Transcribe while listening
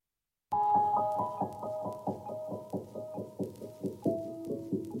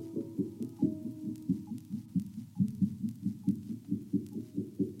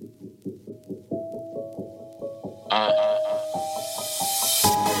Now,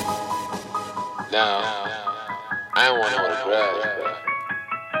 I ain't want no grudge, but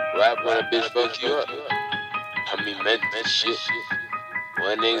rap when a bitch fuck you up. I mean, meant that shit.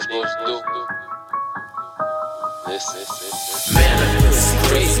 What niggas supposed to do? Listen. Man, I feel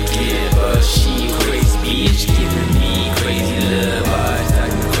crazy kid, but she crazy bitch, giving me crazy love vibes,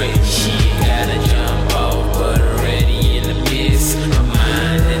 like crazy. She gotta jump off, but already in the mist. My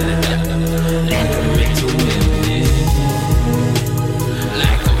mind in the dark, like a mental illness,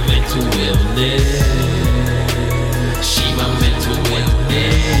 like a mental illness. She my mental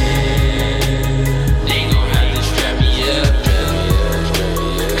illness. They gon' have to strap me up,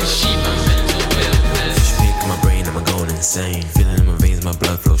 cause she my mental illness. Speak in my brain, I'm going insane. Feeling in my veins, my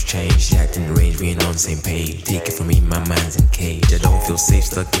blood flows change. She acting in range, we ain't on the same page. Take it from me, my mind's in cage. I don't feel safe,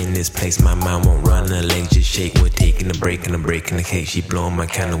 stuck in this place. My mind won't run, her legs just shake. We're taking a break and I'm breaking the cake. She blowing my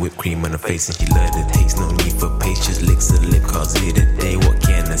kind of whipped cream on her face, and she love the taste. No need for pace, just licks her lip, cause it a day. What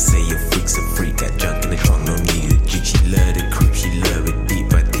can I say? Your freak's a freak. Got junk in the trunk, no need a Jeep. She love the creep, she love it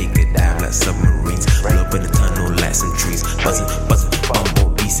deep. I take a dive like submarines. Roll up in the tunnel like some trees. Buzzing, buzzing,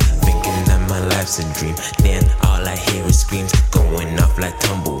 bumblebees. Thinking that my life's a dream. Then all I hear is screams going off like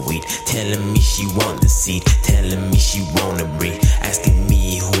tumbleweed. Telling me she want the seed, telling me she wanna breathe. Asking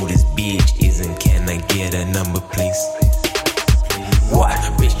me who this bitch is and can I get a number please? What?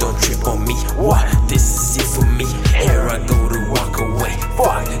 Bitch don't trip on me. What? This is it for me. Here I go to walk away.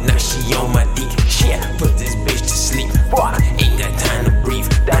 Fuck, now she on my dick. Shit, put this bitch to sleep. Fuck, ain't got time to breathe.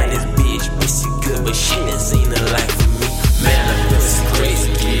 Down this bitch, pussy good, but shit, this ain't a life for me. Man, I feel this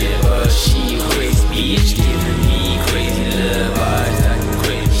crazy kid, but she crazy bitch, giving me crazy love vibes like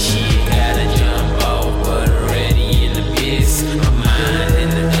crazy. She gotta jump off, but already in the mist. My mind in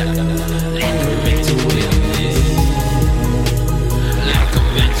the dark, like a mental illness, like a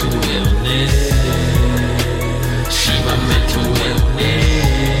mental illness. She my mental illness.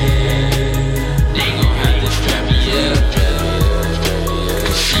 They gon' have to strap me up,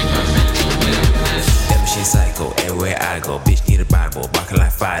 cause she my mental illness. Damn, she psycho, everywhere I go. Bitch need a Bible, barking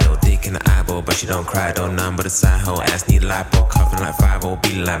like Fido. Dick in the eyeball, but she don't cry though. None but a side hoe, ass need a lipo. Coughing like 5-0,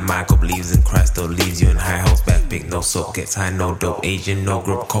 beating like Michael. Believes in Christ though, leaves you in high hopes. Back big, no soap, gets high, no dope. Asian, no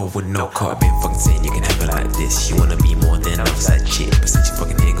group, cold with no coat. Been fucking saying you can have it like this. She wanna be more than outside chick, but since you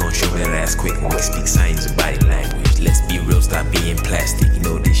fucking here, gon' show me that ass quick. We can speak signs and body language. Let's be real, stop being plastic. You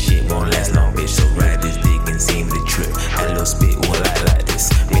know this shit won't last long, bitch. So ride this dick and seem to trip. Add a little spit, well I like this.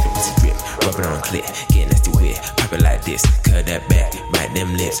 Make the pussy drip, rub it on a clit. Get nasty with, pop it like this. Cut that back, bite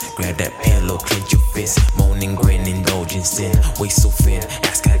them lips. Grab that pillow, clench your fist. Moaning, grin, indulgence in. Waist so thin,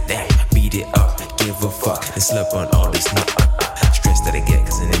 ass got that. Beat it up, give a fuck, and slurp on all this nut. Stress that I get,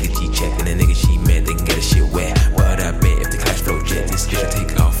 cause a nigga G-check and a nigga she met, they can get a shit wet. But I bet if the clash flow jet, this bitch will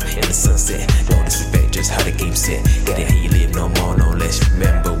take off in the sunset. No disrespect, just how the game set. Get it how you live, no more, no less.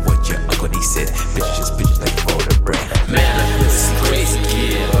 Remember what your uncle D said. Bitches like for the bread. Man, I feel this crazy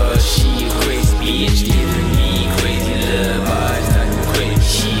kid, but she crazy bitch, giving me crazy love vibes like crazy.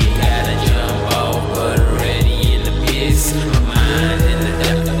 She gotta jump off, but already in the mist. My mind in the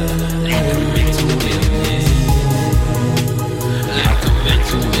dark, like a mental illness, like a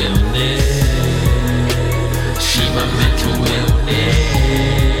mental illness. She my mental illness.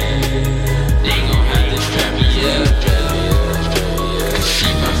 They gon' have to strap me up, cause she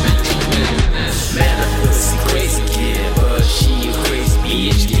my mental illness. Man, I feel this crazy kid, but she crazy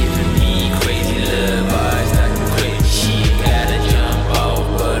bitch, giving me crazy love vibes like crazy. She gotta jump off,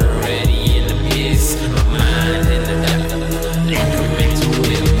 but already in the mist. My mind in the dark, like a mental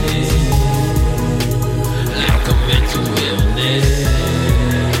illness, like a mental illness.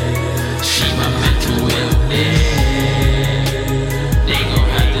 She my mental illness. They gon'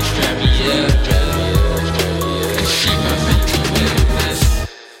 have to strap me up, cause she my mental illness.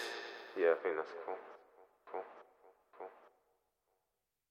 Yeah, I think that's cool.